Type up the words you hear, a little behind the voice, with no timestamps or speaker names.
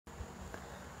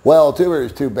Well, two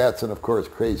bears, two bets, and of course,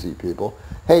 crazy people.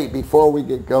 Hey, before we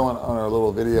get going on our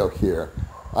little video here,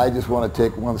 I just want to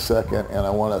take 1 second and I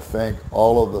want to thank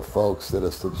all of the folks that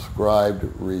have subscribed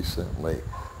recently.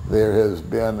 There has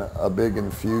been a big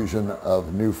infusion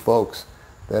of new folks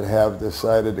that have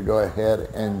decided to go ahead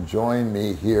and join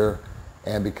me here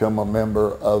and become a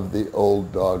member of the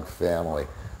Old Dog family.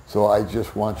 So I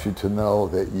just want you to know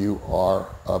that you are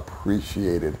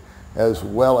appreciated, as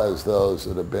well as those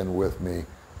that have been with me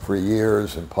for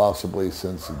years and possibly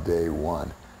since day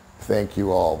one. Thank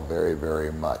you all very,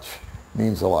 very much. It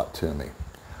means a lot to me.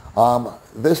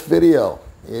 This video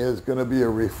is going to be a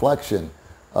reflection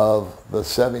of the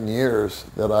 7 years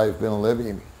that I've been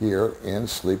living here in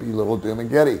sleepy little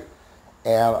Dumaguete.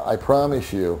 And I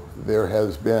promise you, there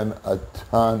has been a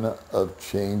ton of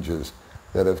changes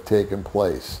that have taken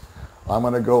place. I'm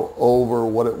going to go over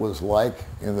what it was like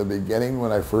in the beginning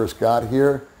when I first got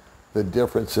here, the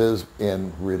differences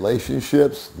in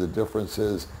relationships, the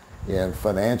differences in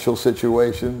financial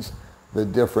situations, the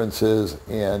differences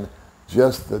in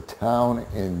just the town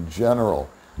in general.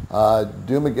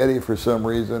 Dumaguete, for some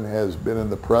reason, has been in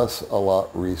the press a lot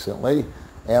recently,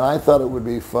 and I thought it would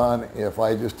be fun if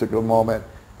I just took a moment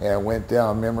and went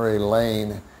down memory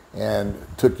lane and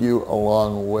took you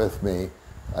along with me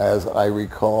as I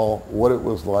recall what it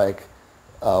was like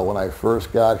when I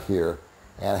first got here,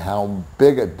 and how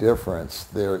big a difference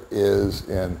there is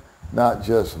in not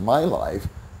just my life,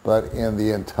 but in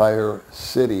the entire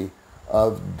city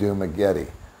of Dumaguete.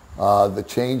 The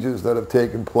changes that have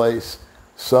taken place,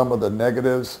 some of the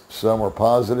negatives, some are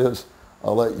positives.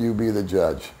 I'll let you be the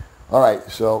judge. All right,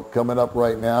 so coming up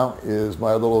right now is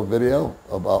my little video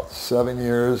about 7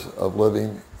 years of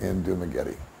living in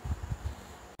Dumaguete.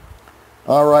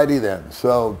 All righty then,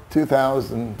 so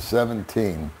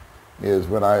 2017 is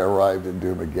when I arrived in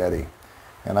Dumaguete.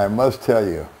 And I must tell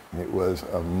you, it was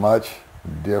a much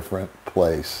different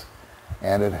place.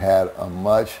 And it had a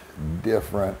much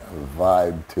different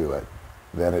vibe to it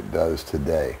than it does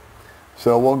today.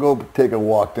 So we'll go take a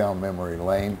walk down memory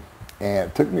lane.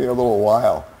 And it took me a little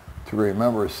while to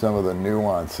remember some of the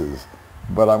nuances,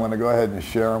 but I'm going to go ahead and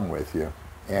share them with you.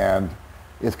 And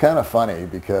it's kind of funny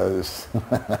because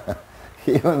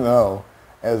even though,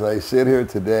 as I sit here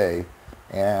today,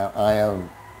 and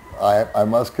I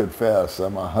must confess,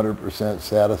 I'm 100%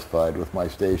 satisfied with my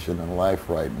station in life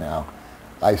right now,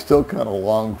 I still kind of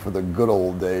long for the good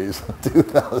old days of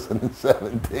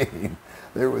 2017.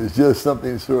 There was just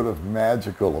something sort of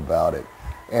magical about it.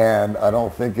 And I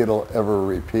don't think it'll ever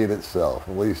repeat itself,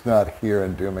 at least not here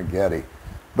in Dumaguete.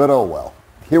 But oh well,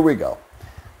 here we go.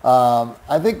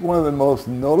 I think one of the most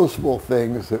noticeable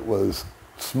things that was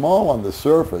small on the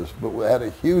surface, but had a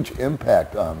huge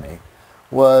impact on me,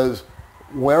 was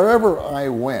wherever I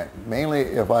went, mainly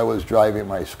if I was driving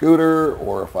my scooter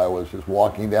or if I was just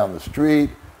walking down the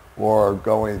street or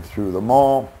going through the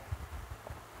mall,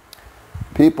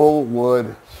 people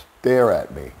would stare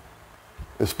at me,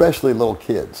 especially little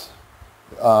kids.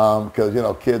 Because, you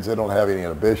know, kids, they don't have any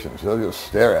inhibitions. They'll just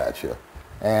stare at you.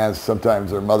 And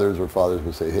sometimes their mothers or fathers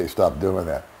would say, hey, stop doing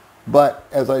that. But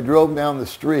as I drove down the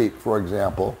street, for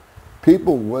example,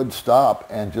 people would stop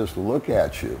and just look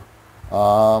at you.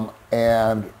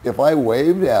 And if I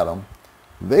waved at them,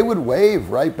 they would wave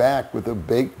right back with a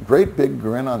great big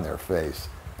grin on their face.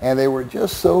 And they were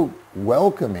just so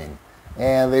welcoming.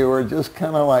 And they were just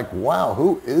kind of like, wow,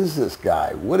 who is this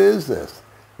guy? What is this?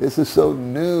 This is so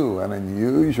new and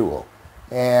unusual.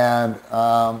 And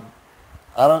I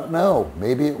don't know,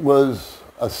 maybe it was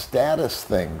a status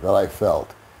thing that I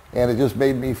felt. And it just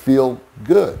made me feel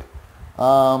good.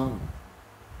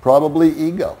 Probably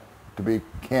ego, to be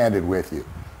candid with you.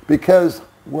 Because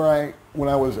when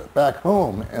I was back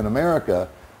home in America,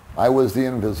 I was the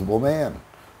invisible man.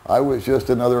 I was just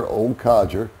another old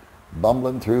codger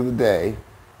bumbling through the day,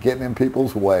 getting in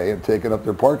people's way and taking up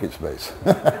their parking space.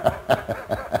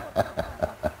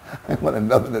 It wanted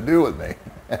nothing to do with me.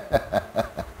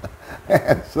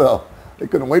 And so they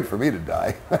couldn't wait for me to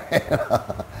die.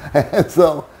 And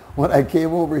so when I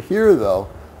came over here, though,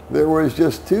 there was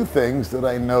just two things that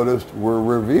I noticed were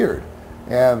revered.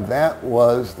 And that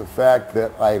was the fact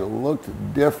that I looked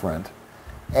different,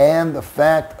 and the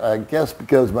fact, I guess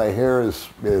because my hair is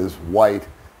white,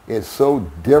 it's so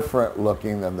different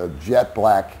looking than the jet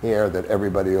black hair that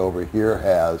everybody over here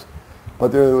has.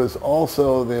 But there was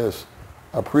also this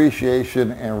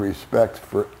appreciation and respect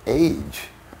for age.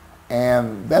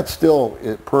 And that still,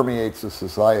 it permeates the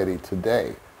society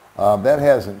today. That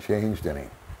hasn't changed any.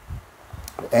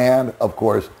 And of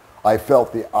course, I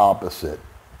felt the opposite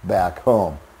back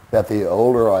home, that the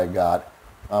older I got,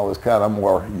 I was kind of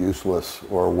more useless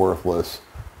or worthless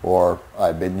or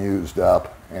I'd been used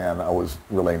up and I was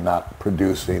really not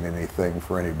producing anything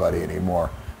for anybody anymore.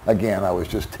 Again, I was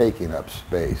just taking up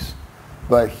space.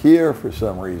 But here, for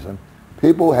some reason,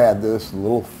 people had this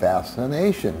little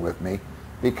fascination with me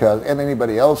because, and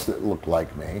anybody else that looked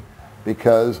like me,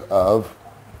 because of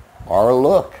our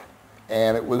look.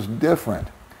 And it was different.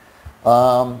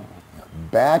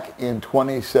 Back in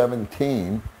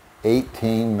 2017,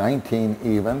 18, 19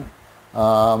 even,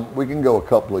 we can go a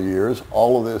couple of years.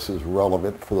 All of this is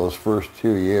relevant for those first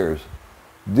 2 years.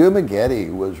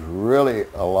 Dumaguete was really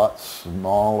a lot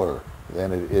smaller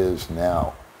than it is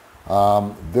now.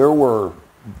 There were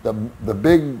the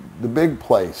big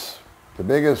place, the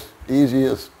biggest,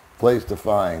 easiest place to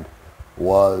find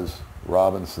was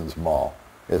Robinson's Mall,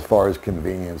 as far as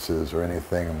conveniences or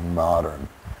anything modern.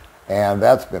 And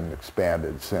that's been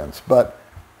expanded since, but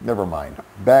never mind.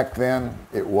 Back then,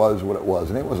 it was what it was,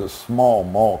 and it was a small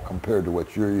mall compared to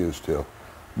what you're used to.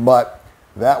 But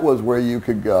that was where you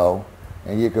could go,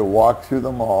 and you could walk through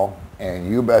the mall, and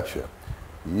you betcha,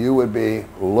 you would be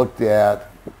looked at,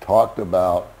 talked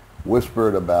about,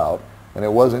 whispered about, and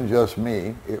it wasn't just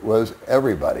me, it was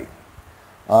everybody.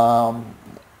 I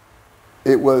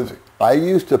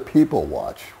used to people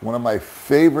watch, one of my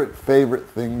favorite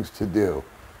things to do,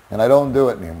 and I don't do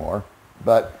it anymore,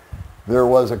 but there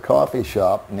was a coffee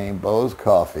shop named Bo's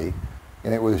Coffee,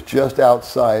 and it was just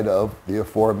outside of the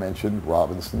aforementioned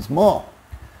Robinson's Mall.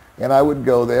 And I would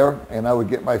go there, and I would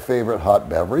get my favorite hot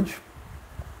beverage,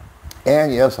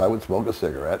 and yes, I would smoke a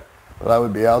cigarette, but I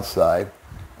would be outside,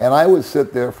 and I would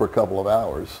sit there for a couple of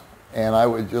hours, and I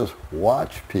would just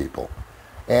watch people.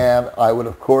 And I would,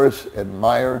 of course,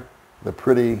 admire the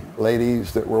pretty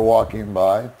ladies that were walking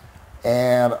by,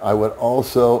 and I would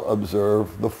also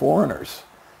observe the foreigners.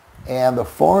 And the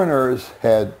foreigners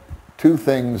had two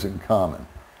things in common.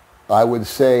 I would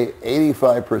say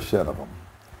 85% of them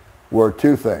were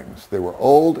two things. They were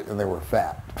old and they were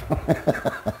fat.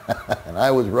 And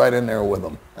I was right in there with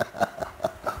them.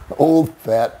 Old,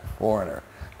 fat foreigner.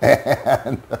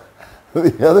 And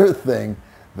the other thing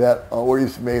that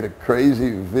always made a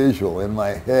crazy visual in my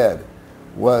head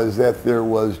was that there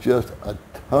was just a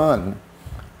ton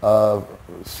of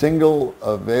single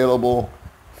available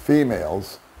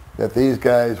females that these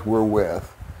guys were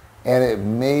with, and it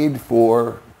made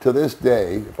for, to this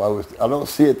day, I don't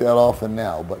see it that often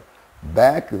now, but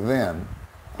back then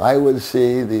I would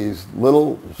see these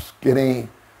little skinny,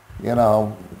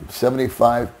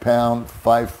 75-pound,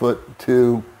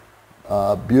 5'2",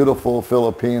 beautiful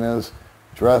Filipinas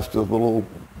dressed with little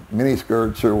mini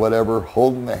skirts or whatever,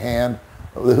 holding the hand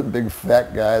of this big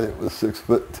fat guy that was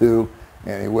 6'2",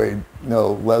 and he weighed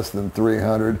less than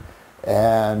 300,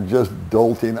 and just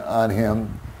dolting on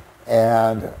him.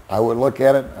 And I would look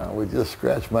at it, I would just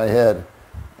scratch my head,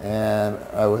 and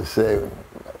I would say,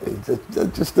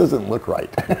 it just doesn't look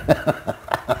right.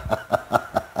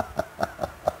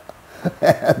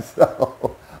 And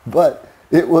so, but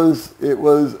it was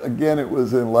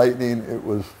enlightening, it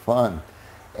was fun.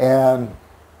 And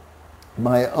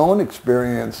my own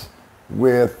experience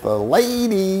with the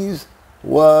ladies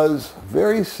was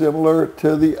very similar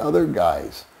to the other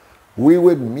guys. We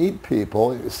would meet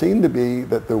people. It seemed to be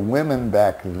that the women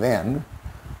back then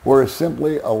were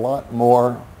simply a lot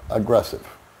more aggressive.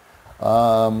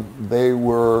 They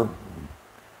were,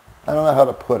 I don't know how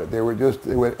to put it, they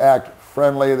would act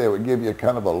friendly, they would give you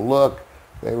kind of a look,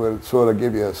 they would sort of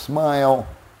give you a smile,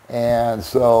 and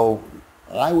so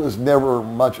I was never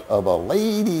much of a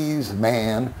ladies'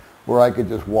 man where I could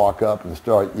just walk up and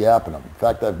start yapping them. In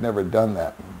fact, I've never done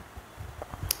that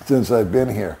since I've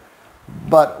been here.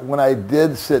 But when I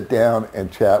did sit down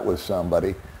and chat with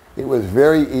somebody, it was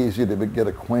very easy to get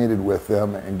acquainted with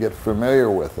them and get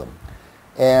familiar with them.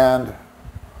 And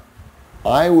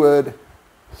I would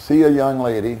see a young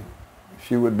lady,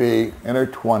 she would be in her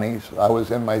 20s, I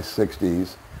was in my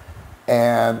 60s,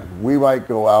 and we might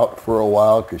go out for a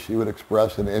while because she would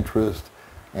express an interest,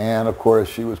 and of course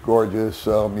she was gorgeous,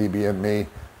 so me being me,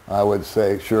 I would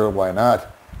say, sure, why not?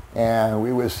 And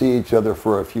we would see each other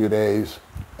for a few days,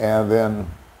 and then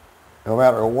no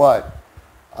matter what,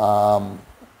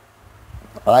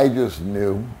 I just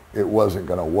knew it wasn't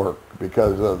going to work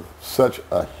because of such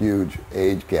a huge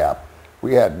age gap.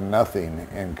 We had nothing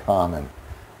in common.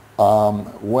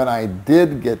 When I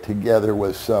did get together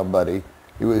with somebody,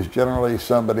 it was generally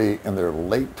somebody in their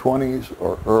late 20s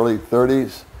or early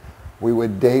 30s. We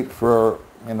would date for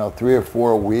 3 or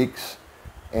 4 weeks,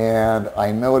 and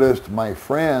I noticed my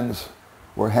friends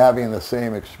were having the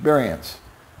same experience.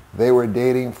 They were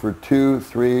dating for 2,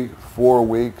 3, 4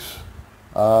 weeks,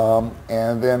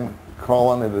 and then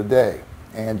calling it a day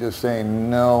and just saying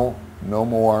no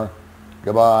more,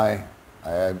 goodbye,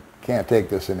 I can't take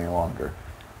this any longer.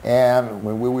 And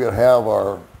when we would have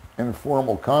our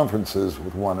informal conferences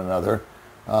with one another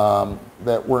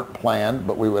that weren't planned,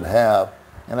 but we would have,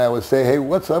 and I would say, hey,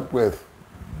 what's up with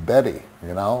Betty,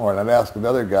 you know? Or I'd ask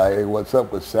another guy, hey, what's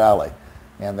up with Sally?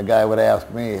 And the guy would ask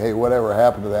me, hey, whatever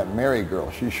happened to that Mary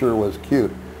girl? She sure was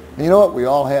cute. And you know what? We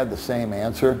all had the same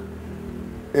answer.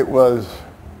 It was,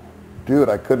 dude,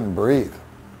 I couldn't breathe.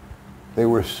 They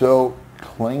were so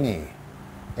clingy,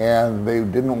 and they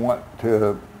didn't want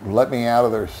to let me out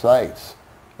of their sights,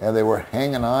 and they were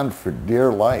hanging on for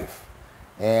dear life.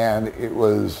 And it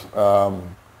was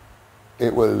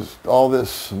all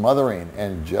this smothering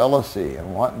and jealousy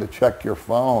and wanting to check your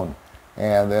phone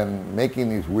and then making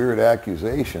these weird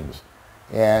accusations.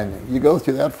 And you go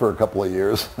through that for a couple of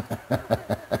years.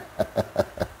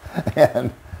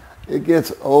 And it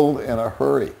gets old in a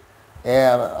hurry.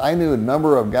 And I knew a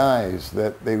number of guys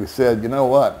that they said, you know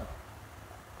what?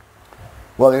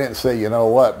 Well, they didn't say, you know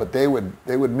what, but they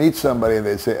would meet somebody and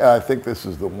they'd say, I think this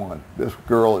is the one. This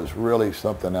girl is really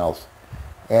something else.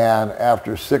 And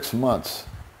after 6 months,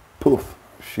 poof,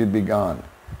 she'd be gone.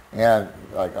 And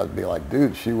I'd be like,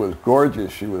 dude, she was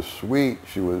gorgeous. She was sweet.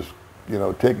 She was, you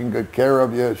know, taking good care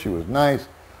of you. She was nice.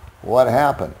 What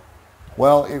happened?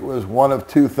 Well, it was one of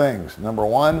two things. Number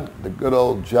one, the good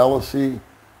old jealousy,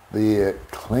 the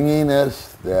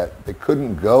clinginess that they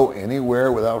couldn't go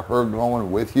anywhere without her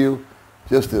going with you.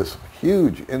 Just this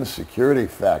huge insecurity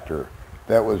factor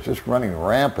that was just running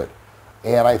rampant.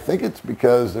 And I think it's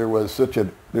because there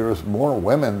was more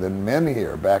women than men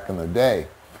here back in the day.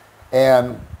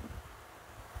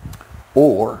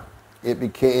 Or it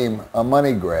became a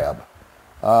money grab.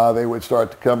 They would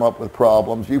start to come up with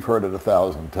problems. You've heard it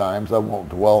 1,000 times. I won't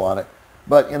dwell on it.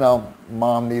 But, you know,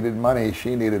 mom needed money.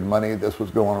 She needed money. This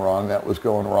was going wrong. That was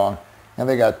going wrong. And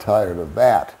they got tired of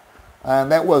that.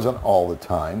 And that wasn't all the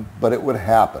time, but it would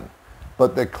happen.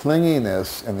 But the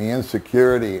clinginess and the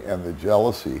insecurity and the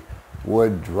jealousy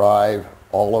would drive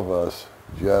all of us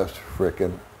just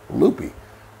frickin' loopy.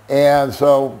 And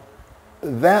so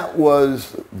that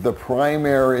was the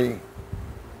primary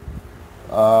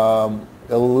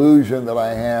illusion that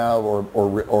I have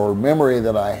or memory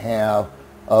that I have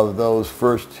of those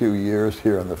first 2 years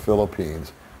here in the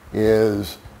Philippines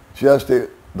is just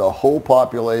the whole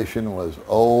population was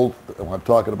old, and I'm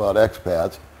talking about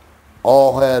expats,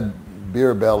 all had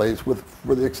beer bellies with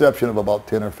the exception of about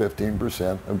 10 or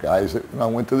 15% of guys that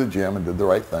went to the gym and did the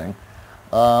right thing.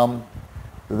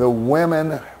 The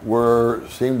women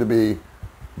seemed to be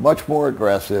much more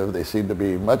aggressive. They seemed to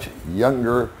be much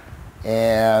younger,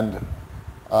 and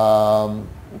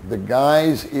the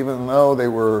guys, even though they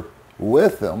were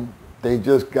with them, they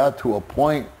just got to a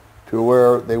point to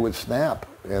where they would snap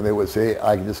and they would say,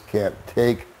 I just can't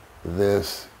take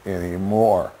this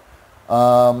anymore.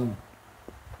 So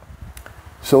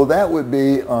that would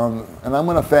be, and I'm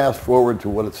going to fast forward to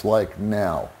what it's like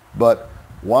now, but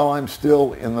while I'm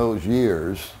still in those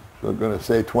years, so I'm going to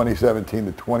say 2017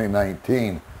 to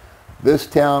 2019, this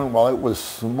town, while it was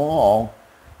small,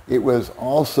 it was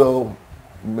also,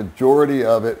 majority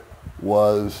of it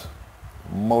was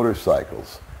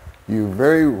motorcycles. You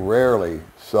very rarely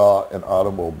saw an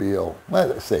automobile.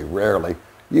 Well, I say rarely.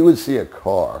 You would see a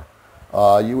car.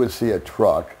 You would see a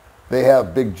truck. They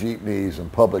have big jeepneys and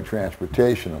public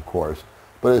transportation, of course.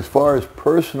 But as far as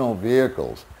personal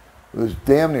vehicles, it was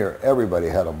damn near everybody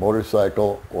had a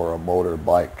motorcycle or a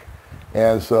motorbike.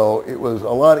 And so it was a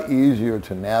lot easier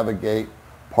to navigate.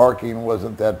 Parking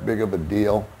wasn't that big of a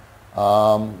deal.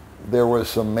 There were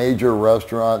some major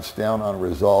restaurants down on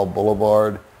Rizal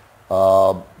Boulevard,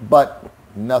 but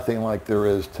nothing like there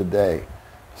is today.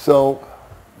 So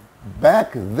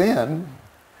back then,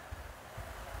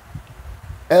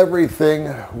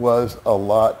 everything was a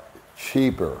lot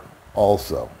cheaper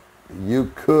also.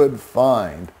 You could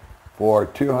find for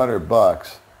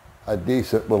 $200 a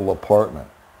decent little apartment,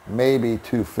 maybe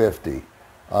 $250.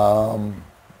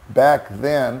 Back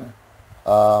then,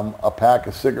 a pack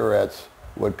of cigarettes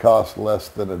would cost less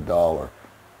than $1.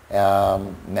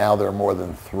 Now they're more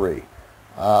than $3.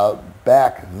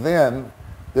 Back then,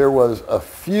 there was a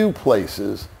few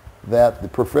places that the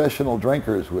professional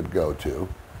drinkers would go to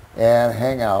and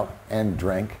hang out and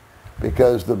drink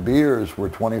because the beers were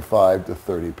 25 to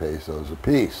 30 pesos a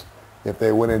piece. If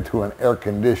they went into an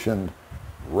air-conditioned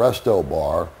resto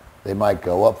bar, they might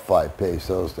go up 5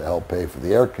 pesos to help pay for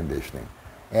the air conditioning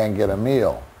and get a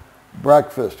meal.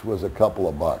 Breakfast was a couple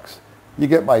of bucks. You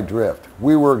get my drift.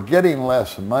 We were getting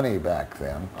less money back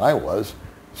then. I was,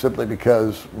 simply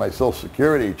because my Social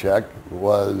Security check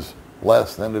was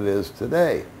less than it is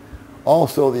today.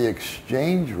 Also, the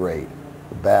exchange rate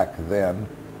back then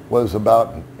was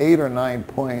about 8 or 9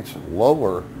 points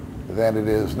lower than it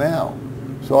is now.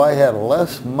 So I had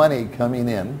less money coming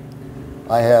in.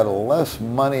 I had less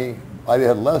money, I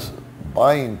had less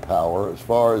buying power as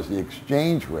far as the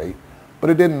exchange rate, but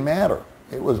it didn't matter.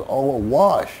 It was all a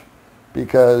wash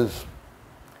because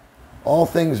all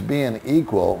things being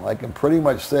equal, I can pretty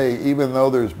much say, even though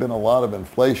there's been a lot of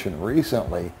inflation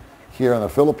recently here in the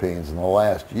Philippines in the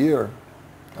last year,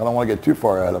 I don't want to get too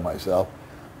far ahead of myself,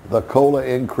 the COLA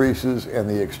increases and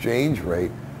the exchange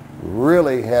rate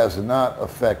really has not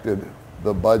affected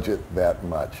the budget that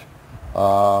much.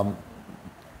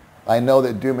 I know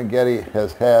that Dumaguete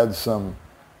has had some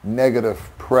negative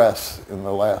press in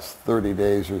the last 30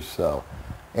 days or so.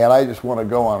 And I just want to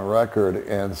go on record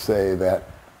and say that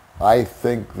I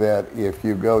think that if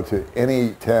you go to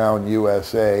any town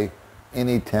USA,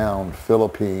 any town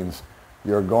Philippines,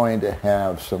 you're going to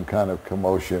have some kind of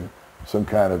commotion, some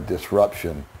kind of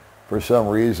disruption. For some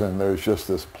reason, there's just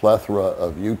this plethora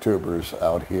of YouTubers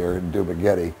out here in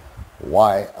Dumaguete.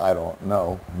 Why, I don't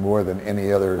know, more than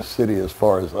any other city as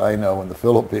far as I know in the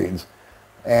Philippines.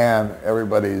 And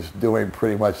everybody's doing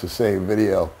pretty much the same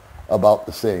video about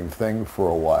the same thing for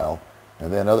a while.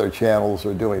 And then other channels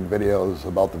are doing videos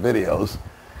about the videos.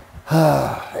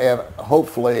 And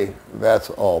hopefully that's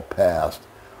all past.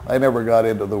 I never got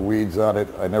into the weeds on it.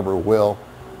 I never will.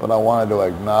 But I wanted to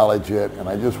acknowledge it. And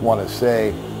I just want to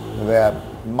say that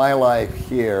my life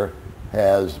here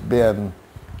has been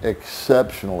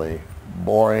exceptionally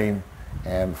boring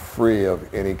and free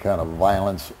of any kind of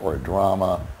violence or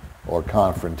drama or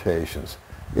confrontations.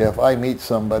 If I meet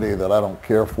somebody that I don't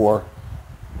care for,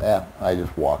 I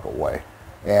just walk away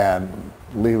and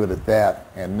leave it at that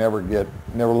and never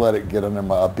let it get under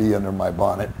my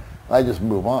bonnet. I just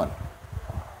move on.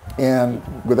 And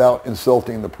without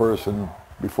insulting the person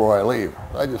before I leave,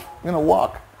 I just,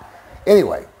 walk.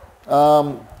 Anyway,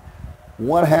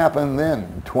 what happened then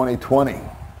in 2020?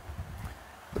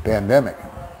 The pandemic.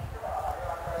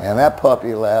 And that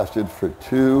puppy lasted for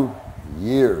 2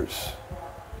 years.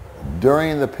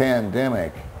 During the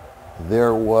pandemic,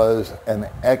 there was an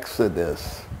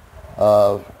exodus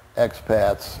of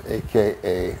expats,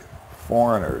 aka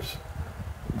foreigners.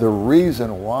 The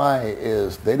reason why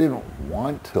is they didn't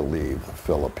want to leave the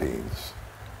Philippines.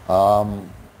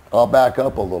 I'll back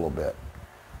up a little bit.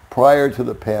 Prior to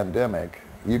the pandemic,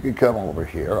 you could come over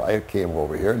here. I came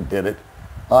over here and did it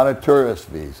on a tourist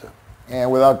visa. And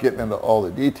without getting into all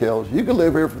the details, you could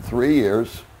live here for 3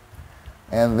 years,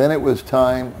 and then it was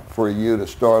time for you to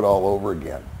start all over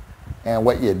again. And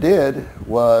what you did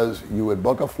was you would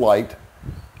book a flight,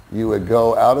 you would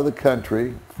go out of the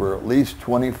country for at least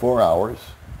 24 hours.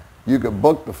 You could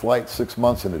book the flight 6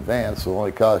 months in advance, so it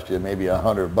only cost you maybe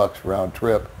 $100 round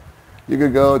trip. You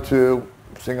could go to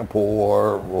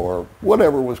Singapore or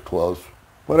whatever was close,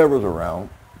 whatever's around.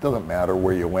 It doesn't matter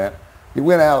where you went. You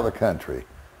went out of the country.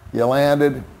 You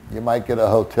landed, you might get a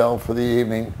hotel for the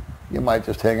evening. You might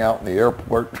just hang out in the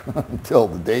airport until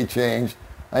the day changed.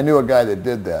 I knew a guy that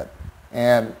did that.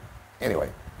 And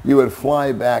anyway, you would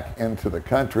fly back into the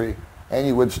country and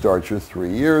you would start your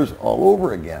 3 years all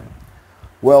over again.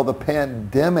 Well, the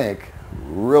pandemic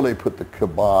really put the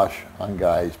kibosh on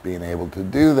guys being able to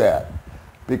do that,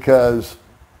 because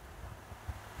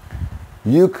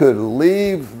you could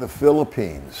leave the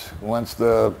Philippines once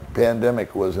the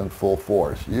pandemic was in full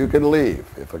force. You could leave.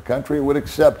 If a country would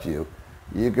accept you,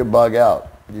 you could bug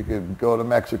out. You could go to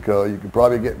Mexico. You could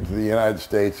probably get into the United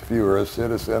States if you were a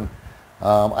citizen.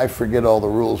 I forget all the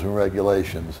rules and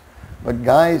regulations. But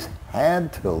guys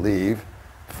had to leave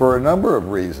for a number of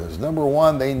reasons. Number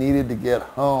one, they needed to get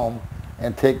home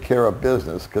and take care of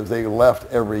business because they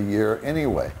left every year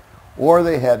anyway. Or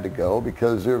they had to go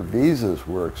because their visas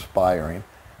were expiring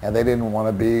and they didn't want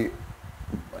to be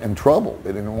in trouble.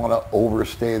 They didn't want to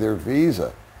overstay their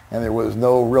visa. And there was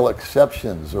no real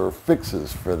exceptions or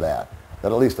fixes for that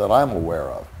at least that I'm aware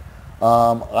of.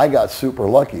 I got super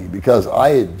lucky because I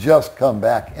had just come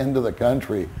back into the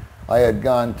country. I had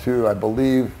gone to, I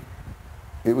believe,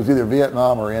 it was either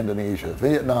Vietnam or Indonesia.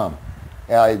 Vietnam.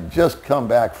 And I had just come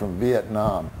back from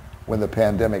Vietnam when the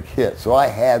pandemic hit. So I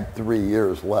had 3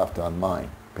 years left on mine.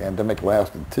 Pandemic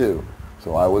lasted 2,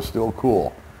 so I was still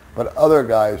cool. But other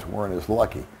guys weren't as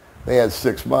lucky. They had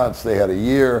 6 months, they had a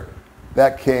year.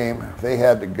 That came, they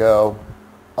had to go.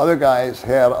 Other guys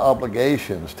had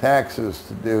obligations, taxes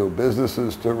to do,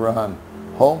 businesses to run,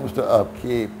 homes to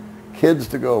upkeep, kids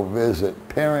to go visit,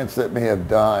 parents that may have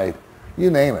died, you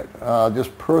name it.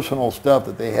 Just personal stuff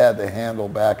that they had to handle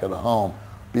back at home,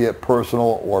 be it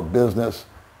personal or business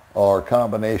or a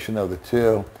combination of the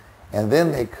two. And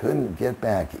then they couldn't get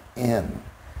back in.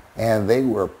 And they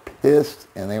were pissed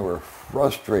and they were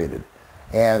frustrated.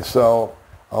 And so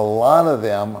a lot of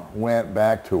them went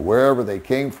back to wherever they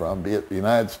came from, be it the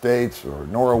United States or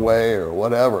Norway or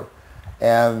whatever,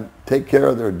 and take care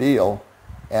of their deal.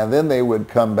 And then they would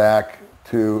come back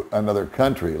to another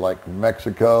country like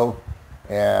Mexico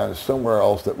and somewhere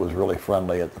else that was really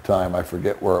friendly at the time. I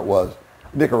forget where it was,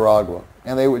 Nicaragua.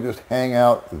 And they would just hang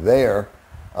out there,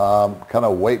 kind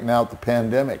of waiting out the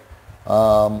pandemic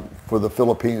for the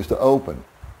Philippines to open.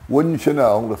 Wouldn't you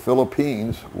know, the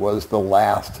Philippines was the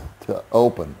last to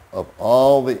open of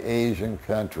all the Asian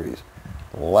countries,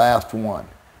 the last one.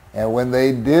 And when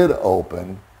they did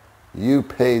open, you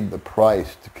paid the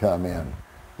price to come in.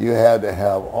 You had to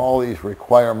have all these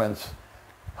requirements,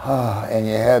 and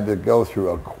you had to go through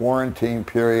a quarantine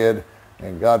period,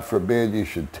 and God forbid you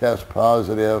should test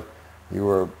positive. You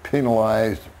were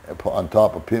penalized on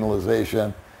top of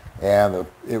penalization, and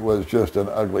it was just an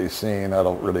ugly scene. I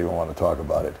don't really want to talk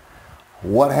about it.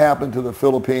 What happened to the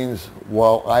Philippines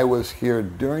while I was here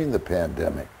during the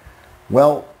pandemic?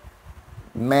 Well,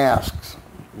 masks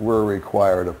were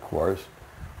required, of course.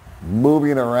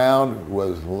 Moving around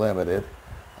was limited.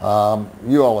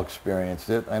 You all experienced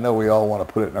it. I know we all want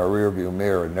to put it in our rearview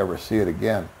mirror and never see it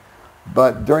again.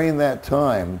 But during that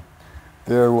time,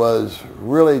 there was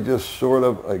really just sort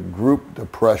of a group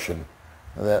depression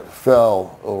that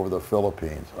fell over the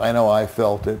Philippines. I know I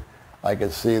felt it. I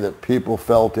could see that people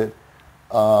felt it.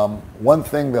 One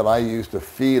thing that I used to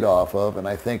feed off of, and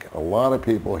I think a lot of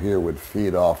people here would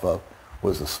feed off of,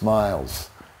 was the smiles.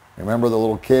 Remember the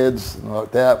little kids and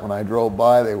like that? When I drove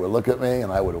by, they would look at me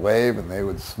and I would wave and they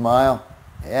would smile.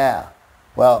 Yeah.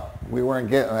 Well, we weren't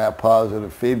getting that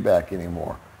positive feedback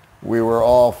anymore. We were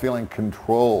all feeling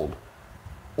controlled.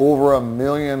 Over 1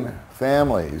 million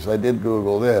families, I did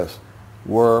Google this,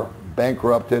 were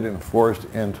bankrupted and forced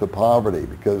into poverty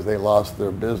because they lost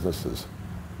their businesses.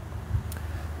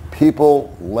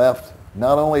 People left.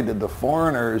 Not only did the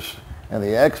foreigners and the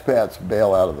expats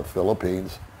bail out of the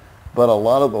Philippines, but a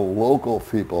lot of the local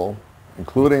people,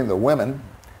 including the women,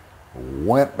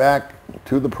 went back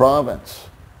to the province.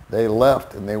 They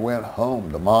left and they went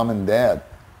home to mom and dad.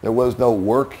 There was no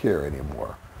work here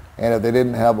anymore. And if they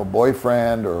didn't have a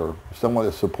boyfriend or someone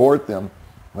to support them,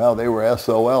 well, they were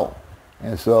SOL.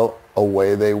 And so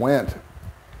away they went.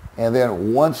 And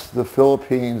then once the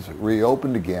Philippines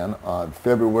reopened again on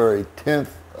February 10th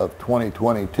of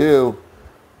 2022,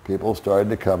 people started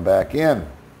to come back in.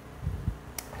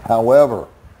 However,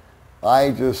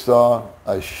 I just saw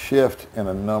a shift in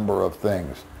a number of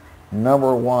things.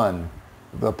 Number one,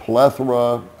 the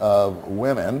plethora of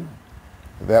women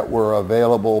that were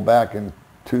available back in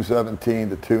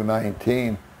 2017 to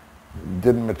 2019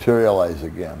 didn't materialize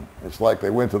again. It's like they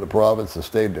went to the province and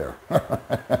stayed there.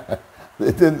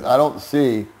 I don't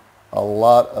see a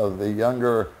lot of the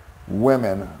younger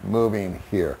women moving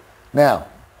here. Now,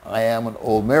 I am an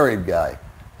old married guy,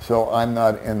 so I'm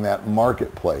not in that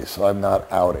marketplace. I'm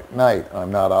not out at night.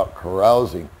 I'm not out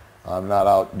carousing. I'm not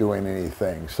out doing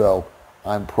anything. So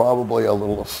I'm probably a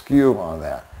little askew on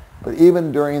that. But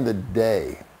even during the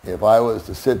day, if I was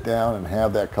to sit down and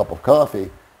have that cup of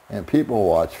coffee and people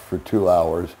watch for 2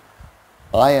 hours,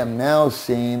 I am now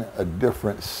seeing a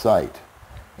different sight.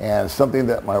 And something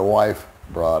that my wife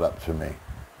brought up to me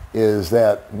is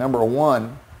that, number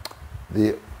one,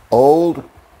 the old,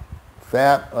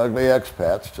 fat, ugly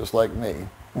expats, just like me,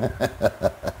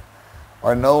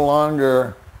 are no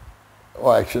longer,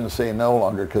 well, I shouldn't say no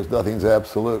longer because nothing's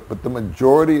absolute, but the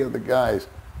majority of the guys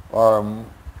are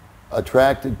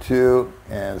attracted to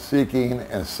and seeking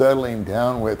and settling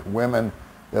down with women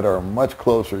that are much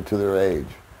closer to their age,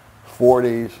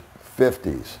 40s,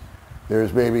 50s.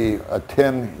 There's maybe a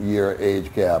 10-year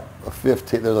age gap, there's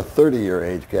a 30-year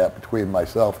age gap between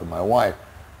myself and my wife.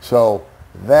 So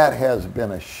that has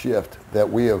been a shift that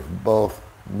we have both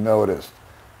noticed.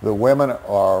 The women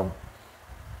are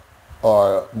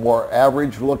more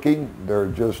average looking. They're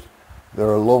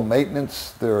low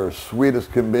maintenance. They're sweet as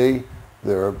can be.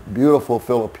 They're beautiful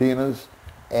Filipinas.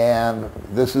 And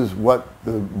this is what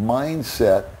the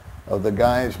mindset of the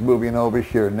guys moving over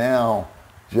here now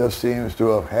just seems to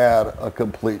have had a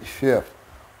complete shift.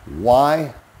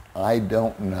 Why? I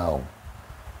don't know.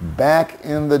 Back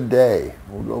in the day,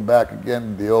 we'll go back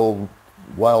again to the old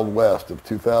Wild West of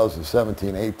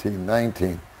 2017, 18,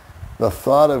 19, the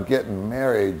thought of getting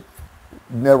married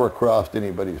never crossed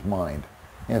anybody's mind.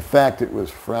 In fact, it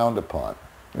was frowned upon.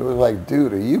 It was like,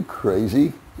 dude, are you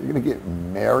crazy? You're going to get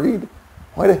married?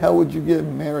 Why the hell would you get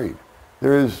married?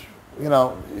 There is,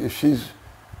 if she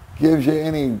gives you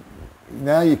any,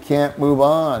 now you can't move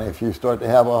on if you start to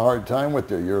have a hard time with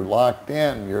her. You're locked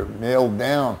in. You're nailed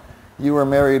down. You were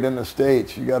married in the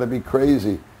States. You got to be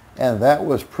crazy. And that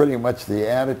was pretty much the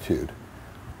attitude.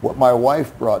 What my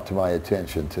wife brought to my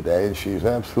attention today, and she's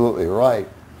absolutely right,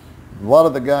 a lot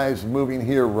of the guys moving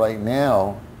here right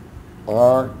now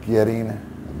are getting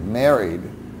married,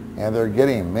 and they're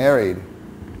getting married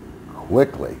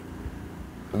quickly.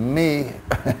 Me,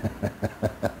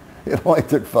 it only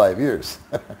took 5 years.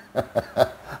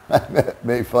 I met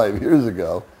May 5 years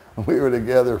ago. We were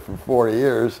together for 4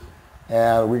 years,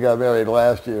 and we got married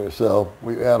last year, so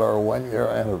we had our 1-year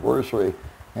anniversary,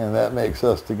 and that makes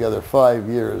us together 5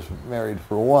 years, married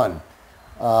for 1.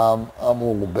 I'm a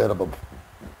little bit of a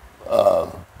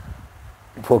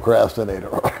procrastinator.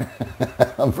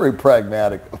 I'm very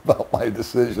pragmatic about my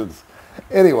decisions.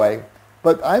 Anyway,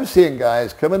 but I'm seeing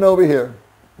guys coming over here,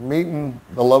 meeting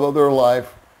the love of their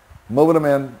life, moving them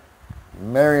in,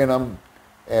 marrying them,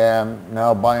 and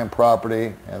now buying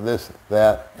property and this,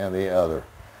 that, and the other.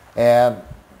 And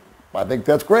I think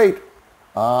that's great.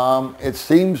 It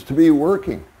seems to be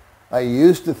working. I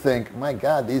used to think, my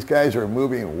God, these guys are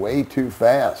moving way too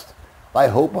fast. I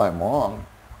hope I'm wrong.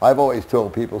 I've always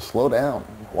told people, slow down.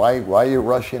 Why are you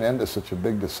rushing into such a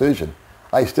big decision?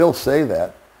 I still say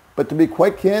that. But to be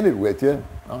quite candid with you,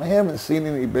 I haven't seen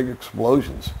any big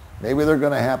explosions. Maybe they're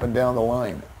going to happen down the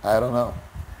line. I don't know.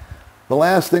 The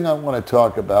last thing I want to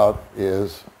talk about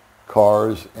is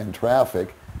cars and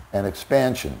traffic and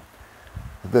expansion.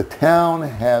 The town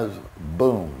has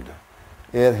boomed.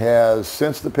 It has,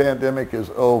 since the pandemic is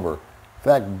over. In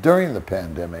fact, during the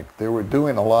pandemic, they were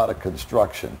doing a lot of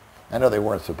construction. I know they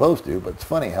weren't supposed to, but it's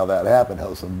funny how that happened,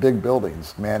 how some big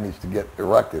buildings managed to get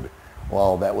erected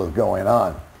while that was going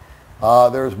on.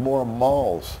 There's more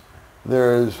malls.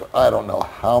 There's, I don't know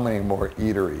how many more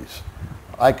eateries.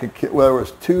 There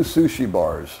was 2 sushi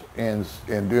bars in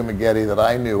Dumaguete that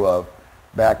I knew of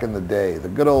back in the day, the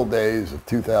good old days of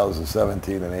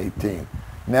 2017 and 18.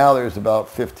 Now there's about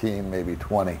 15, maybe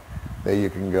 20 that you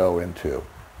can go into.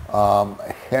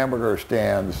 Hamburger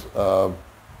stands,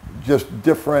 just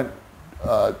different,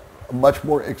 much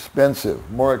more expensive,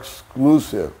 more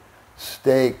exclusive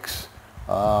steaks.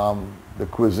 The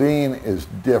cuisine is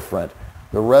different.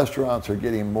 The restaurants are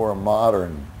getting more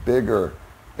modern, bigger,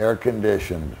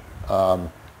 air-conditioned,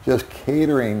 just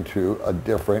catering to a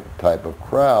different type of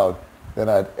crowd than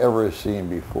I'd ever seen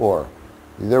before.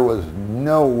 There was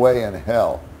no way in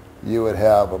hell you would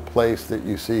have a place that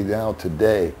you see now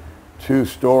today, 2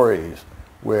 stories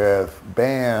with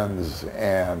bands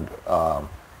and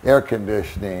air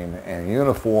conditioning and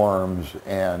uniforms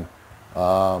and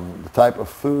the type of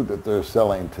food that they're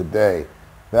selling today.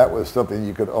 That was something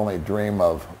you could only dream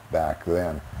of back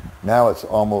then. Now it's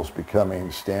almost becoming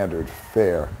standard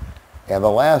fare. And the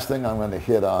last thing I'm going to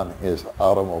hit on is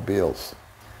automobiles.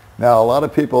 Now, a lot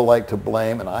of people like to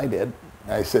blame, and I did.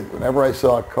 I said, whenever I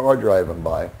saw a car driving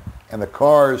by, and the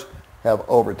cars have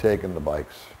overtaken the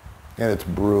bikes, and it's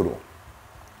brutal.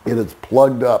 It has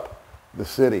plugged up the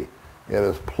city. It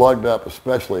has plugged up,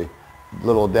 especially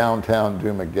little downtown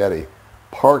Dumaguete.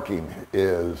 Parking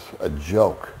is a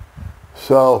joke.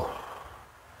 So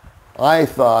I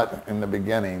thought in the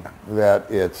beginning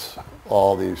that it's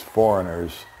all these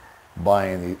foreigners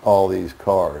buying all these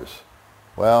cars.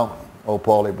 Well, old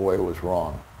Paulie boy was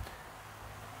wrong.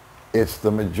 It's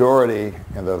the majority,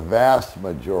 and the vast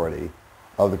majority,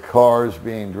 of the cars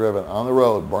being driven on the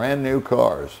road, brand new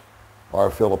cars, are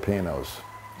Filipinos.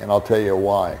 And I'll tell you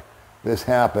why. This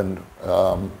happened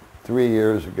 3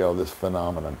 years ago, this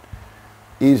phenomenon.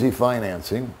 Easy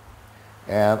financing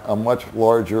and a much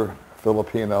larger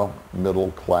Filipino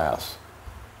middle class.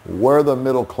 Where the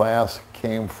middle class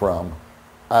came from,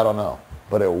 I don't know.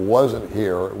 But it wasn't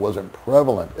here, it wasn't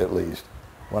prevalent at least,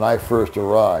 when I first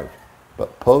arrived.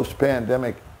 But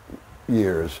post-pandemic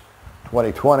years,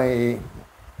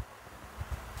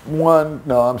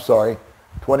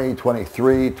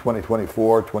 2023,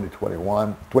 2024,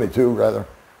 2021, 22 rather,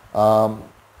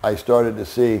 I started to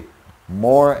see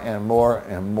more and more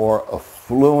and more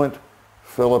affluent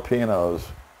Filipinos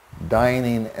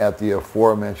dining at the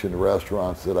aforementioned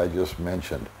restaurants that I just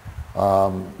mentioned.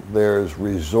 There's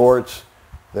resorts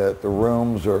that the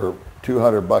rooms are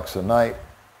 $200 a night.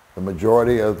 The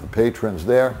majority of the patrons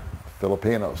there,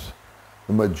 Filipinos.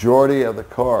 The majority of the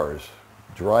cars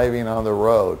driving on the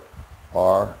road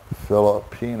are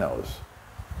Filipinos.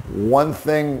 One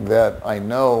thing that I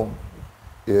know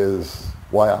is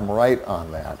why I'm right on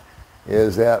that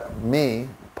is that me,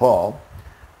 Paul,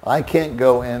 I can't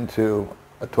go into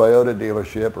a Toyota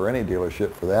dealership or any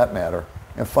dealership for that matter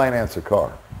and finance a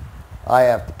car. I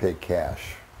have to pay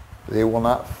cash. They will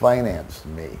not finance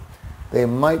me. They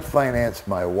might finance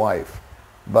my wife,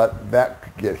 but that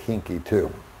could get hinky too.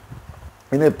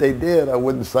 And if they did, I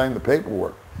wouldn't sign the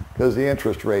paperwork because the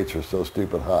interest rates are so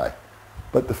stupid high.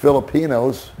 But the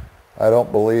Filipinos, I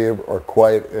don't believe, are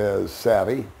quite as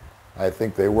savvy. I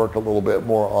think they work a little bit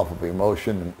more off of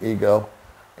emotion and ego.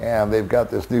 And they've got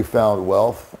this newfound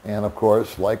wealth. And of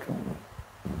course, like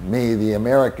me, the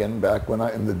American, back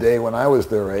in the day when I was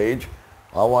their age,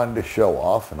 I wanted to show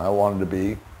off and I wanted to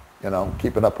be,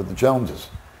 keeping up with the Joneses.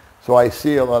 So I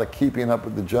see a lot of keeping up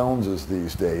with the Joneses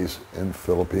these days in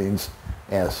Philippines,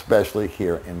 and especially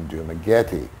here in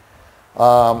Dumaguete.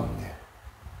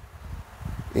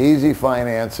 Easy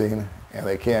financing, and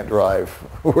they can't drive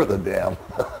worth a damn.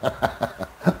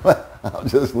 I'll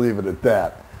just leave it at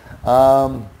that.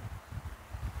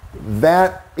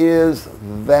 That is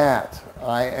that.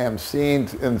 I am seeing,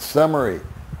 in summary,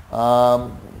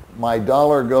 my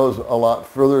dollar goes a lot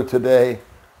further today,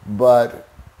 but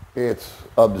it's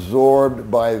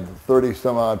absorbed by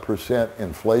 30-some-odd%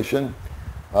 inflation.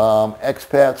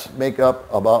 Expats make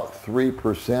up about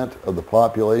 3% of the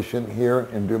population here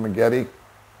in Dumaguete.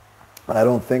 I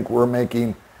don't think we're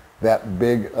making that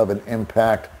big of an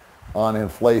impact on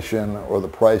inflation or the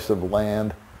price of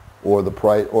land or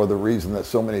the reason that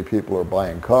so many people are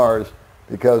buying cars,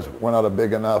 because we're not a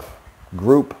big enough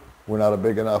group, we're not a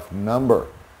big enough number.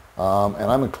 And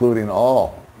I'm including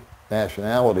all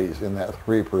nationalities in that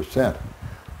 3%.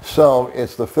 So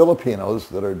it's the Filipinos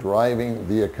that are driving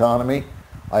the economy.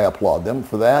 I applaud them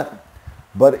for that,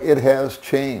 but it has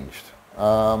changed.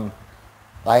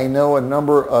 I know a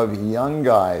number of young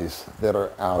guys that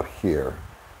are out here.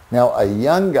 Now, a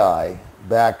young guy,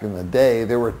 back in the day,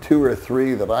 there were 2 or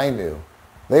 3 that I knew.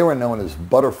 They were known as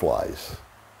butterflies,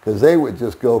 because they would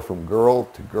just go from girl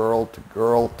to girl to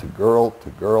girl to girl to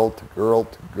girl to girl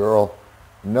to girl,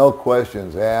 no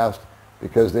questions asked,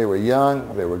 because they were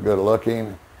young, they were good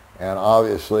looking, and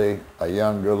obviously a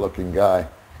young, good looking guy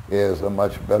is a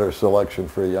much better selection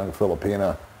for a young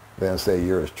Filipina than, say,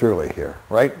 yours truly here,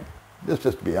 right? Just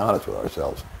to be honest with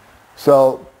ourselves.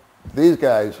 So these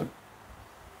guys,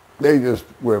 they just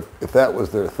were, if that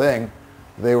was their thing,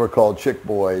 they were called chick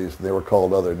boys, they were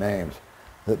called other names.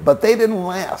 But they didn't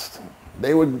last.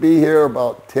 They would be here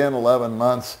about 10, 11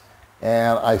 months,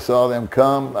 and I saw them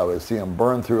come. I would see them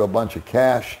burn through a bunch of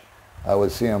cash. I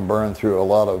would see them burn through a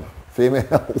lot of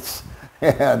females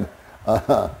and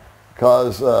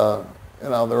cause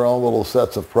their own little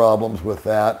sets of problems with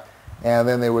that. And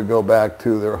then they would go back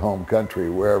to their home country,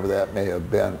 wherever that may have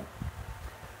been.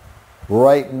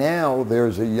 Right now,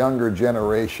 there's a younger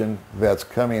generation that's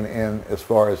coming in as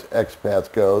far as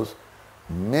expats goes.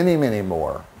 Many, many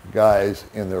more guys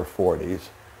in their 40s.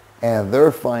 And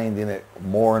they're finding it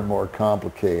more and more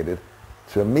complicated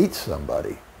to meet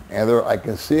somebody. And I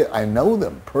can see it. I know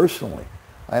them personally.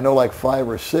 I know like 5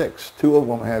 or 6. 2 of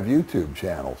them have YouTube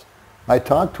channels. I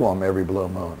talk to them every blue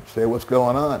moon, say what's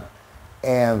going on.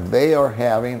 And they are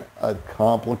having a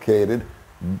complicated,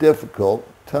 difficult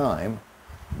time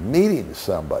meeting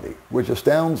somebody, which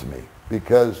astounds me,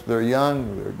 because they're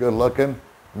young, they're good looking.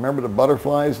 Remember the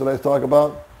butterflies that I talk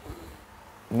about?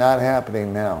 Not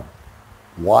happening now.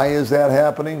 Why is that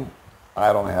happening?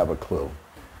 I don't have a clue.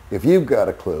 If you've got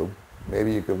a clue,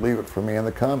 maybe you could leave it for me in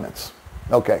the comments.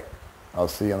 Okay, I'll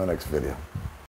see you in the next video.